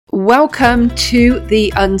Welcome to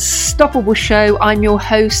the Unstoppable Show. I'm your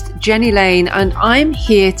host, Jenny Lane, and I'm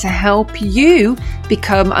here to help you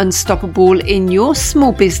become unstoppable in your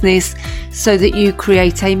small business so that you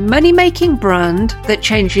create a money-making brand that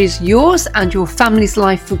changes yours and your family's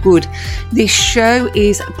life for good. This show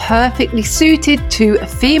is perfectly suited to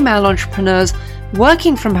female entrepreneurs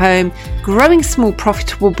working from home, growing small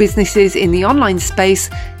profitable businesses in the online space.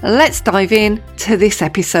 Let's dive in to this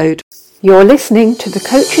episode. You're listening to the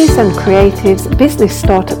Coaches and Creatives Business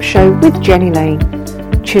Startup Show with Jenny Lane.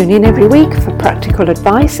 Tune in every week for practical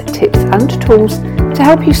advice, tips and tools to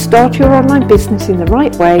help you start your online business in the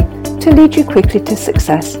right way to lead you quickly to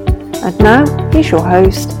success. And now, here's your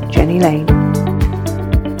host, Jenny Lane.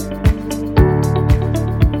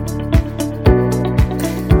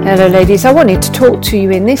 Hello ladies, I wanted to talk to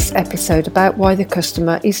you in this episode about why the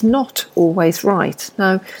customer is not always right.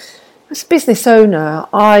 Now, as a business owner,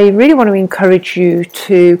 I really want to encourage you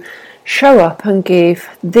to show up and give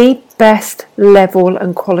the best level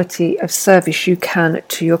and quality of service you can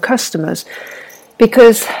to your customers,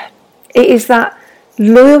 because it is that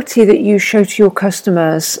loyalty that you show to your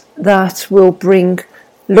customers that will bring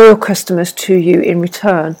loyal customers to you in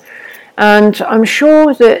return. And I'm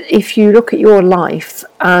sure that if you look at your life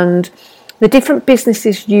and the different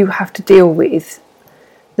businesses you have to deal with,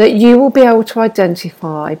 that you will be able to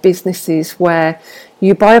identify businesses where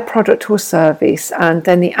you buy a product or service and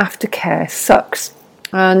then the aftercare sucks.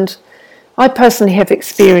 And I personally have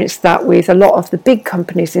experienced that with a lot of the big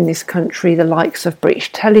companies in this country, the likes of British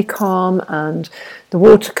Telecom and the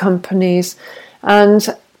water companies. And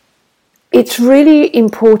it's really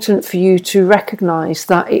important for you to recognise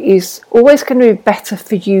that it is always going to be better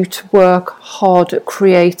for you to work hard at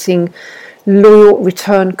creating loyal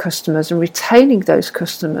return customers and retaining those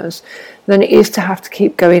customers than it is to have to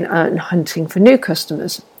keep going out and hunting for new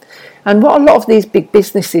customers. And what a lot of these big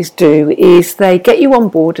businesses do is they get you on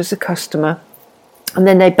board as a customer and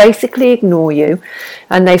then they basically ignore you,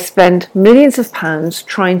 and they spend millions of pounds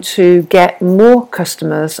trying to get more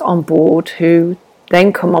customers on board who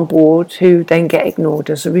then come on board, who then get ignored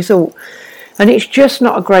as a result. And it's just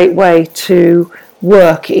not a great way to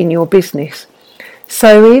work in your business.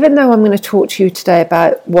 So even though I'm going to talk to you today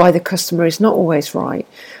about why the customer is not always right,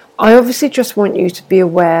 I obviously just want you to be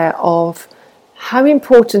aware of how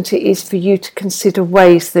important it is for you to consider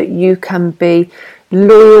ways that you can be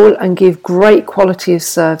loyal and give great quality of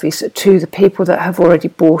service to the people that have already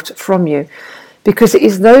bought from you. Because it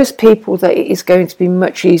is those people that it is going to be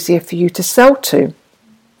much easier for you to sell to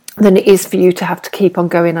than it is for you to have to keep on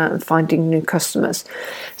going out and finding new customers.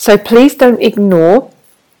 So please don't ignore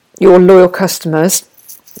your loyal customers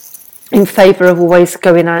in favour of always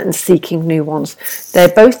going out and seeking new ones. They're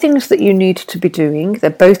both things that you need to be doing.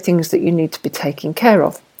 They're both things that you need to be taking care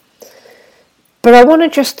of. But I want to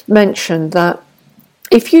just mention that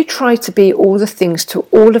if you try to be all the things to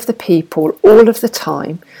all of the people all of the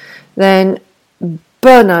time, then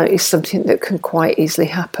burnout is something that can quite easily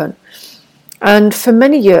happen. And for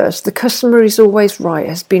many years, the customer is always right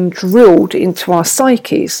has been drilled into our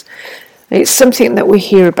psyches. It's something that we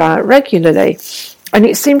hear about regularly. And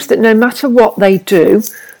it seems that no matter what they do,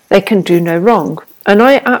 they can do no wrong. And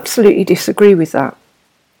I absolutely disagree with that.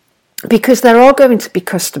 Because there are going to be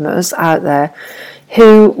customers out there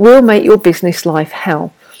who will make your business life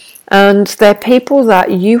hell. And they're people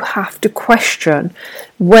that you have to question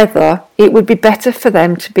whether it would be better for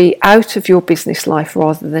them to be out of your business life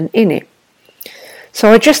rather than in it. So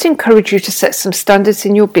I just encourage you to set some standards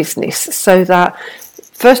in your business so that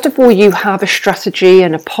first of all, you have a strategy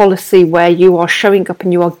and a policy where you are showing up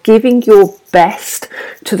and you are giving your best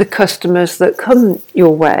to the customers that come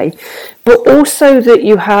your way, but also that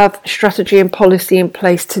you have strategy and policy in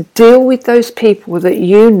place to deal with those people that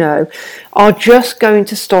you know are just going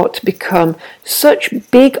to start to become such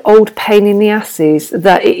big old pain in the asses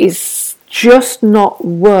that it is just not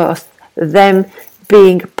worth them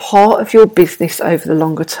being part of your business over the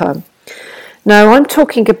longer term. Now, I'm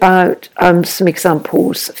talking about some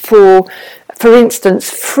examples. For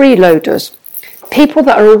instance, freeloaders, people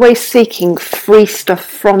that are always seeking free stuff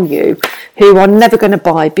from you, who are never going to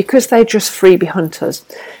buy because they're just freebie hunters.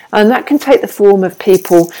 And that can take the form of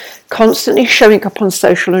people constantly showing up on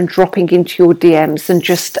social and dropping into your DMs and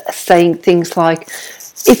just saying things like,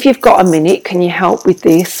 if you've got a minute, can you help with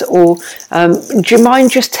this? Or do you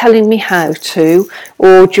mind just telling me how to?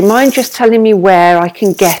 Or do you mind just telling me where I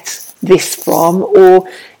can get this from? Or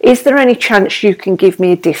is there any chance you can give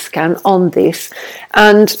me a discount on this?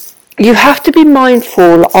 And you have to be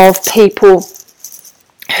mindful of people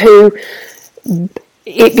who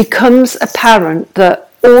it becomes apparent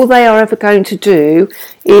that all they are ever going to do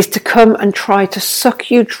is to come and try to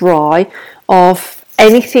suck you dry of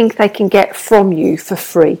anything they can get from you for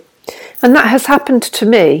free. And that has happened to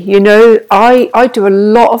me. You know, I do a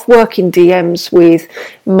lot of work in DMs with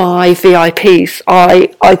my VIPs.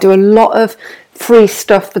 I do a lot of free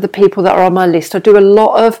stuff for the people that are on my list. I do a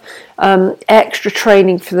lot of extra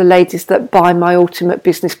training for the ladies that buy my Ultimate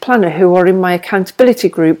Business Planner who are in my accountability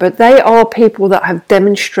group, but they are people that have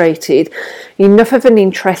demonstrated enough of an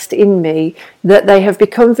interest in me that they have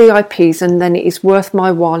become VIPs, and then it is worth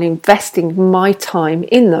my while investing my time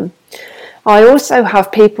in them. I also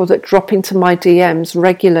have people that drop into my DMs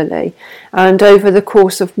regularly, and over the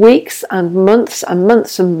course of weeks and months and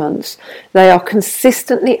months and months, they are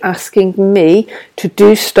consistently asking me to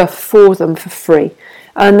do stuff for them for free.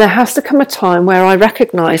 And there has to come a time where I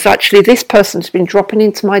recognise, actually, this person's been dropping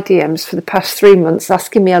into my DMs for the past 3 months,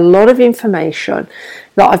 asking me a lot of information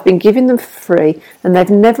that I've been giving them for free, and they've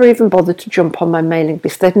never even bothered to jump on my mailing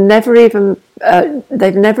list. They've never even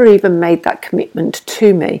made that commitment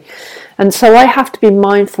to me. And so I have to be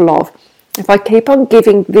mindful of, if I keep on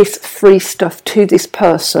giving this free stuff to this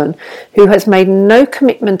person who has made no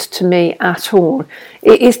commitment to me at all,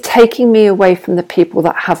 it is taking me away from the people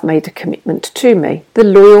that have made a commitment to me, the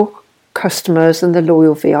loyal customers and the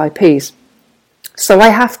loyal VIPs. So I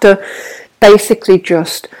have to basically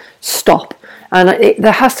just stop. And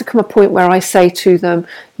there has to come a point where I say to them,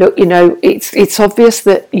 look, you know, it's obvious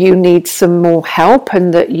that you need some more help,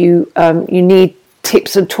 and that you need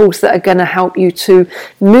tips and tools that are going to help you to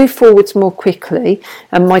move forwards more quickly,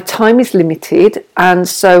 and my time is limited, and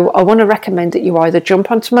so I want to recommend that you either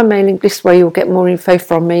jump onto my mailing list where you'll get more info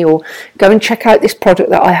from me, or go and check out this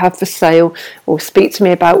product that I have for sale, or speak to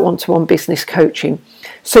me about one-to-one business coaching.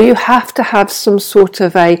 So you have to have some sort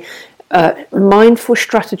of a mindful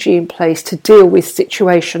strategy in place to deal with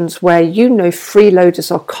situations where you know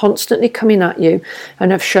freeloaders are constantly coming at you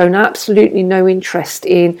and have shown absolutely no interest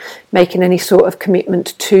in making any sort of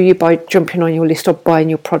commitment to you by jumping on your list or buying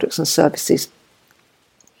your products and services.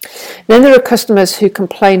 Then there are customers who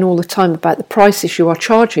complain all the time about the prices you are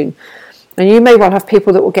charging. And you may well have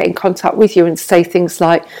people that will get in contact with you and say things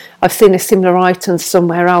like, I've seen a similar item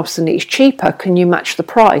somewhere else and it's cheaper, can you match the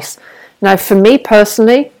price? Now, for me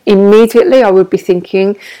personally, immediately I would be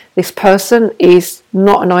thinking, this person is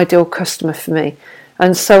not an ideal customer for me.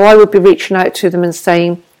 And so I would be reaching out to them and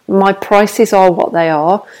saying, my prices are what they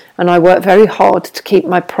are, and I work very hard to keep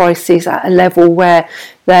my prices at a level where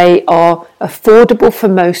they are affordable for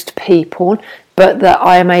most people, but that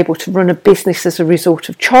I am able to run a business as a result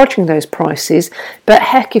of charging those prices. But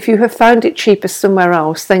heck, if you have found it cheaper somewhere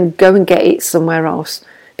else, then go and get it somewhere else,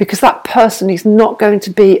 because that person is not going to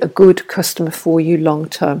be a good customer for you long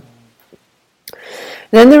term.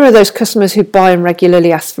 Then there are those customers who buy and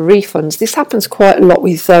regularly ask for refunds. This happens quite a lot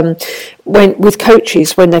with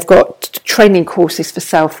coaches when they've got training courses for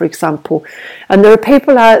sale, for example. And there are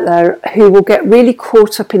people out there who will get really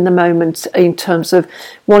caught up in the moment in terms of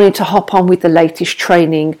wanting to hop on with the latest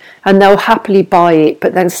training, and they'll happily buy it,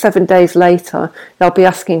 but then 7 days later they'll be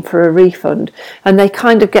asking for a refund. And they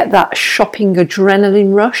kind of get that shopping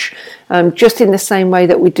adrenaline rush, just in the same way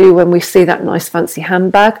that we do when we see that nice fancy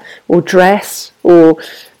handbag or dress or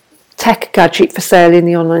tech gadget for sale in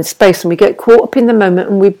the online space, and we get caught up in the moment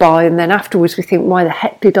and we buy, and then afterwards we think, why the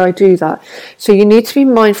heck did I do that? So you need to be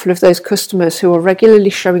mindful of those customers who are regularly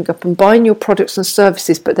showing up and buying your products and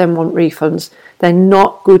services but then want refunds. They're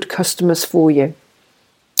not good customers for you.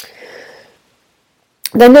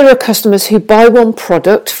 Then there are customers who buy one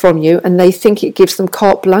product from you and they think it gives them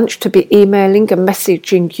carte blanche to be emailing and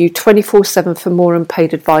messaging you 24/7 for more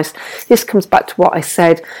unpaid advice. This comes back to what I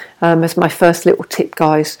said as my first little tip,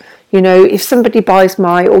 guys. You know, if somebody buys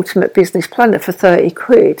my Ultimate Business Planner for 30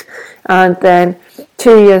 quid and then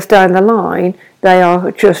 2 years down the line, they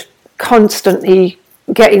are just constantly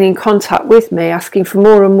getting in contact with me, asking for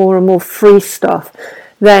more and more and more free stuff,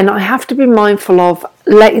 then I have to be mindful of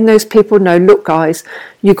letting those people know, look guys,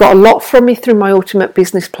 you got a lot from me through my Ultimate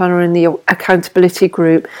Business Planner in the accountability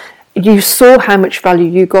group. You saw how much value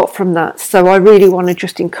you got from that. So I really want to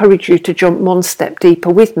just encourage you to jump one step deeper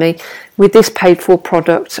with me with this paid for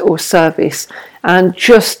product or service, and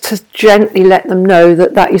just to gently let them know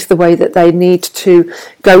that that is the way that they need to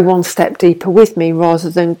go one step deeper with me, rather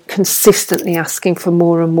than consistently asking for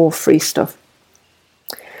more and more free stuff.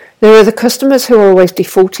 There are the customers who are always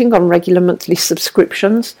defaulting on regular monthly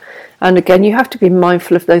subscriptions. And again, you have to be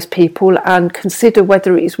mindful of those people and consider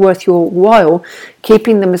whether it is worth your while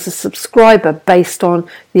keeping them as a subscriber based on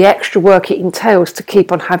the extra work it entails to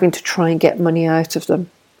keep on having to try and get money out of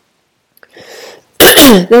them.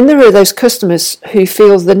 Then there are those customers who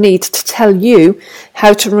feel the need to tell you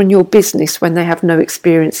how to run your business when they have no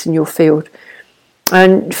experience in your field.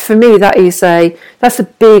 And for me, that's a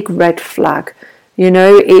big red flag.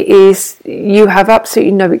 It is, you have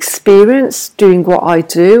absolutely no experience doing what I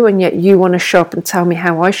do, and yet you want to show up and tell me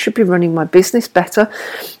how I should be running my business better.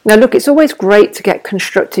 Now, look, it's always great to get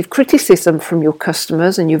constructive criticism from your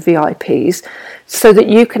customers and your VIPs so that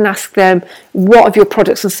you can ask them what of your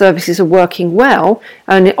products and services are working well,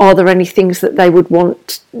 and are there any things that they would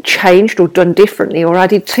want changed or done differently or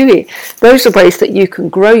added to it. Those are ways that you can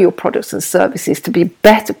grow your products and services to be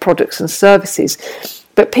better products and services.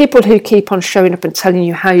 But people who keep on showing up and telling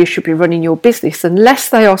you how you should be running your business, unless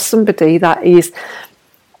they are somebody that is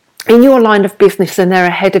in your line of business and they're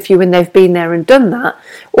ahead of you and they've been there and done that,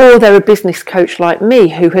 or they're a business coach like me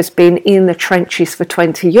who has been in the trenches for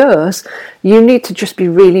 20 years, you need to just be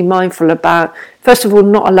really mindful about, first of all,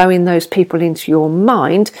 not allowing those people into your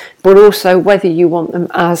mind, but also whether you want them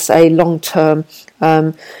as a long-term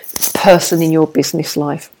person in your business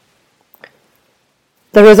life.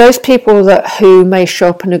 There are those people who may show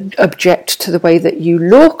up and object to the way that you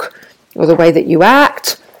look, or the way that you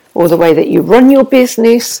act, or the way that you run your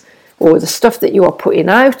business, or the stuff that you are putting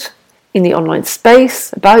out in the online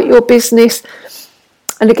space about your business.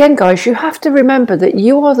 And again, guys, you have to remember that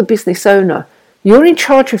you are the business owner. You're in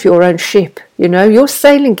charge of your own ship. You're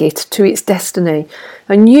sailing it to its destiny.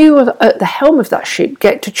 And you are at the helm of that ship,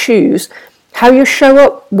 get to choose how you show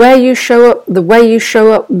up, where you show up, the way you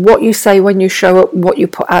show up, what you say when you show up, what you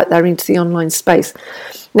put out there into the online space.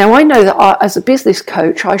 Now, I know that as a business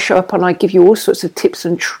coach, I show up and I give you all sorts of tips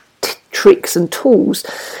and tricks and tools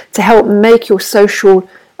to help make your social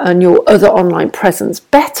and your other online presence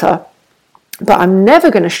better. But I'm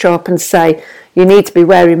never going to show up and say, you need to be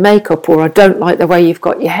wearing makeup, or I don't like the way you've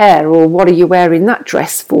got your hair, or what are you wearing that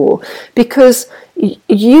dress for? Because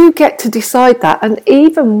you get to decide that. And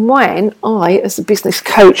even when I, as a business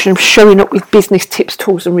coach, am showing up with business tips,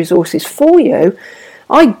 tools and resources for you,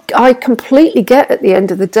 I completely get at the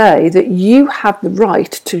end of the day that you have the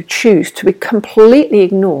right to choose to completely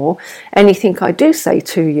ignore anything I do say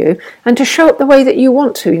to you and to show up the way that you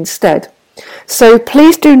want to instead. So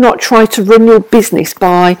please do not try to run your business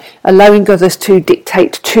by allowing others to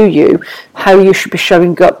dictate to you how you should be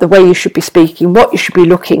showing up, the way you should be speaking, what you should be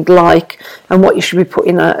looking like, and what you should be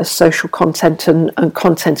putting out as social content and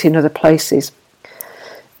content in other places.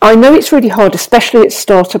 I know it's really hard, especially at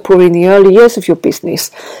startup or in the early years of your business,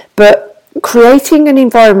 but creating an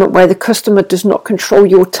environment where the customer does not control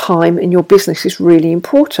your time and your business is really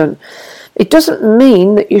important. It doesn't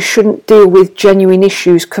mean that you shouldn't deal with genuine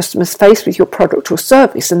issues customers face with your product or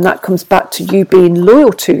service, and that comes back to you being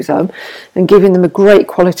loyal to them and giving them a great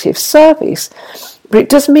quality of service. But it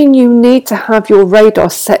does mean you need to have your radar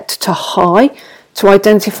set to high to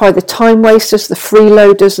identify the time wasters, the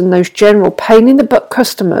freeloaders, and those general pain in the butt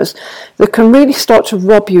customers that can really start to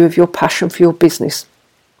rob you of your passion for your business.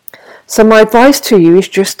 So my advice to you is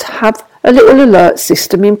just to have a little alert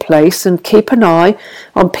system in place and keep an eye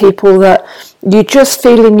on people that you just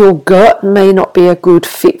feel in your gut may not be a good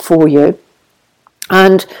fit for you.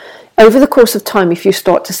 And over the course of time, if you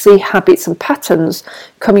start to see habits and patterns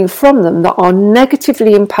coming from them that are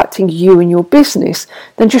negatively impacting you and your business,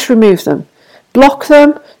 then just remove them. Block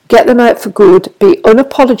them, get them out for good, be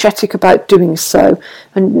unapologetic about doing so,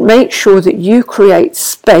 and make sure that you create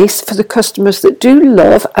space for the customers that do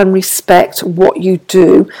love and respect what you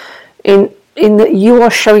do, in that you are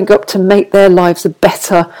showing up to make their lives a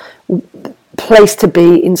better place to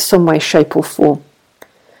be in some way, shape or form.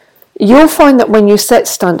 You'll find that when you set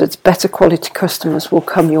standards, better quality customers will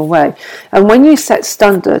come your way. And when you set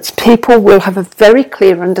standards, people will have a very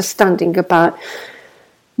clear understanding about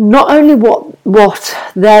not only what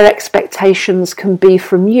their expectations can be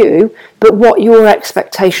from you, but what your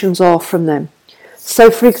expectations are from them. So,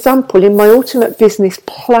 for example, in my Ultimate Business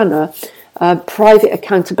Planner private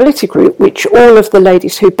accountability group, which all of the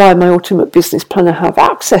ladies who buy my Ultimate Business Planner have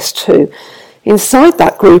access to, inside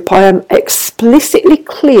that group I am explicitly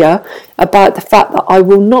clear about the fact that I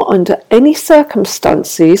will not under any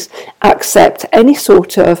circumstances accept any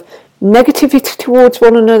sort of negativity towards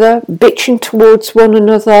one another, bitching towards one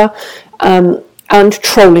another, and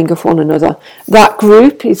trolling of one another. That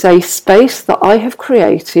group is a space that I have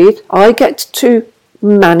created. I get to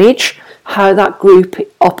manage how that group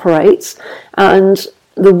operates, and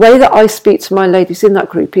the way that I speak to my ladies in that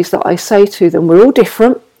group is that I say to them, we're all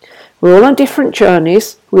different, we're all on different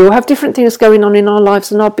journeys, we all have different things going on in our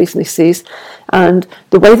lives and our businesses, and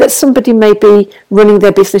the way that somebody may be running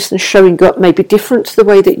their business and showing up may be different to the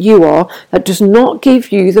way that you are. That does not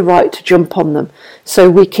give you the right to jump on them. So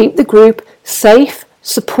we keep the group safe,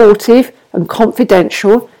 supportive and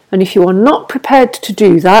confidential. And if you are not prepared to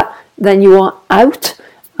do that, then you are out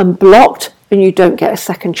and blocked and you don't get a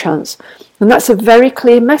second chance. And that's a very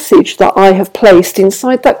clear message that I have placed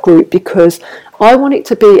inside that group, because I want it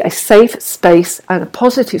to be a safe space and a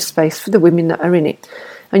positive space for the women that are in it.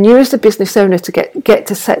 And you as the business owner to get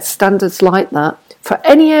to set standards like that for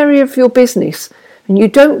any area of your business. And you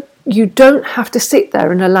don't have to sit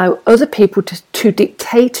there and allow other people to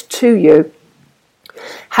dictate to you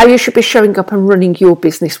how you should be showing up and running your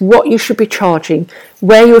business, what you should be charging,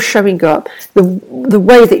 where you're showing up, the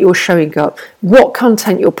way that you're showing up, what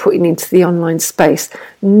content you're putting into the online space.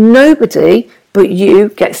 Nobody but you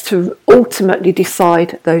gets to ultimately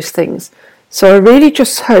decide those things. So I really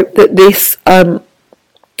just hope that this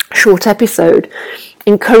short episode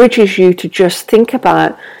encourages you to just think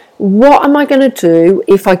about, what am I going to do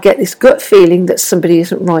if I get this gut feeling that somebody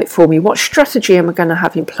isn't right for me? What strategy am I going to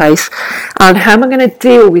have in place? And how am I going to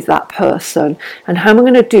deal with that person? And how am I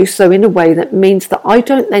going to do so in a way that means that I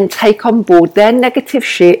don't then take on board their negative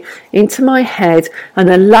shit into my head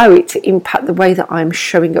and allow it to impact the way that I'm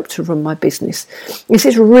showing up to run my business? This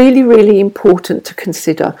is really, really important to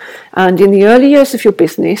consider. And in the early years of your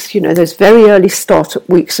business, those very early startup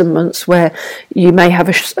weeks and months where you may have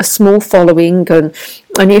a small following and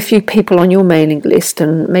only a few people on your mailing list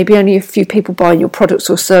and maybe only a few people buying your products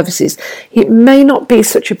or services, it may not be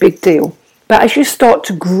such a big deal. But as you start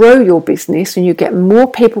to grow your business and you get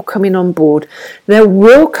more people coming on board, there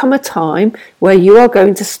will come a time where you are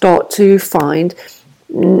going to start to find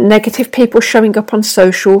negative people showing up on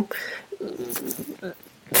social,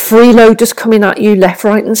 freeloaders coming at you left,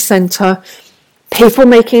 right and centre, people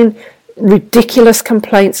making ridiculous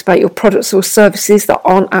complaints about your products or services that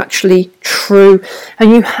aren't actually true.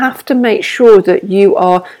 And you have to make sure that you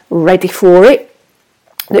are ready for it,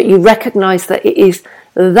 that you recognise that it is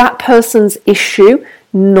that person's issue,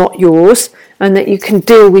 not yours, and that you can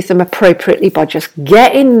deal with them appropriately by just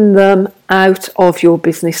getting them out of your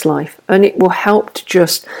business life. And it will help to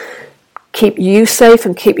just keep you safe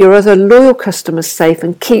and keep your other loyal customers safe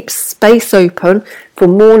and keep space open for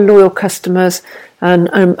more loyal customers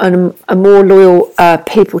and more loyal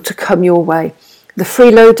people to come your way. The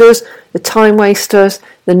freeloaders, the time wasters,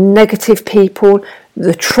 the negative people,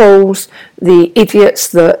 the trolls, the idiots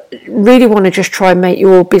that really want to just try and make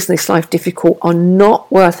your business life difficult are not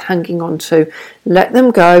worth hanging on to. Let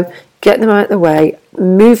them go, get them out of the way,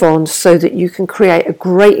 move on so that you can create a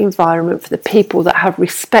great environment for the people that have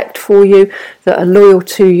respect for you, that are loyal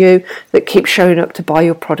to you, that keep showing up to buy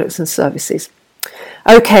your products and services.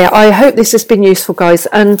 Okay, I hope this has been useful, guys,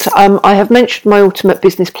 and I have mentioned my Ultimate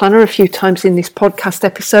Business Planner a few times in this podcast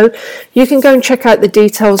episode. You can go and check out the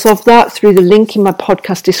details of that through the link in my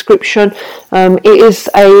podcast description. It is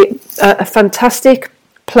a fantastic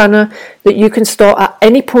planner that you can start at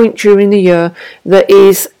any point during the year that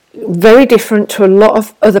is very different to a lot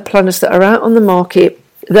of other planners that are out on the market,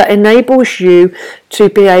 that enables you to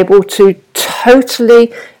be able to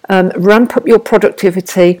totally ramp up your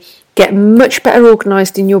productivity, get much better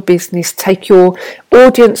organised in your business, take your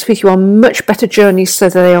audience with you on much better journeys so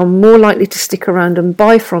that they are more likely to stick around and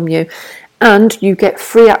buy from you. And you get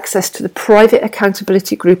free access to the private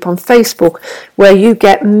accountability group on Facebook, where you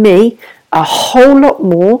get me a whole lot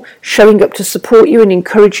more showing up to support you and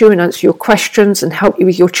encourage you and answer your questions and help you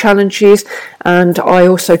with your challenges. And I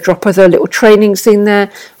also drop other little trainings in there.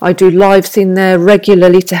 I do lives in there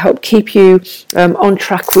regularly to help keep you on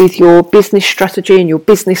track with your business strategy and your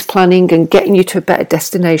business planning and getting you to a better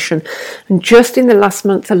destination. And just in the last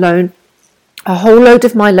month alone, a whole load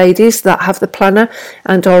of my ladies that have the planner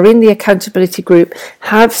and are in the accountability group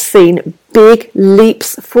have seen big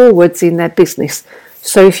leaps forwards in their business.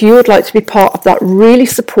 So if you would like to be part of that really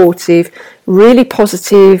supportive, really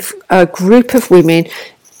positive group of women,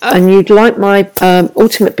 and you'd like my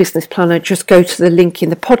Ultimate Business Planner, just go to the link in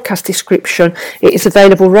the podcast description. It is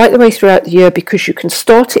available right the way throughout the year because you can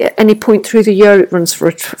start it at any point through the year. It runs for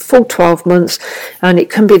a full 12 months, and it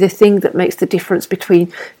can be the thing that makes the difference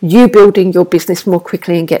between you building your business more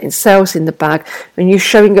quickly and getting sales in the bag, and you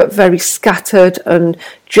showing up very scattered and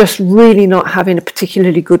just really not having a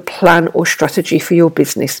particularly good plan or strategy for your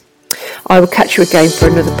business. I will catch you again for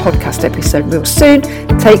another podcast episode real soon.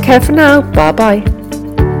 Take care for now. Bye-bye.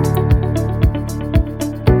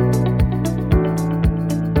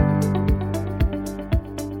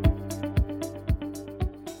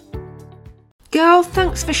 Girl,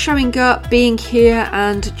 thanks for showing up, being here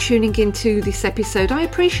and tuning into this episode. I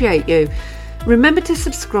appreciate you. Remember to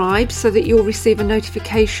subscribe so that you'll receive a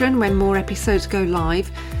notification when more episodes go live.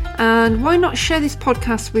 And why not share this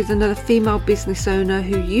podcast with another female business owner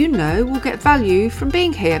who you know will get value from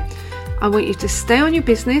being here? I want you to stay on your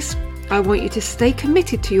business. I want you to stay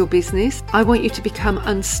committed to your business. I want you to become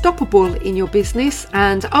unstoppable in your business,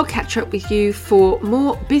 and I'll catch up with you for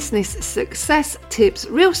more business success tips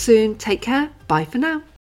real soon. Take care. Bye for now.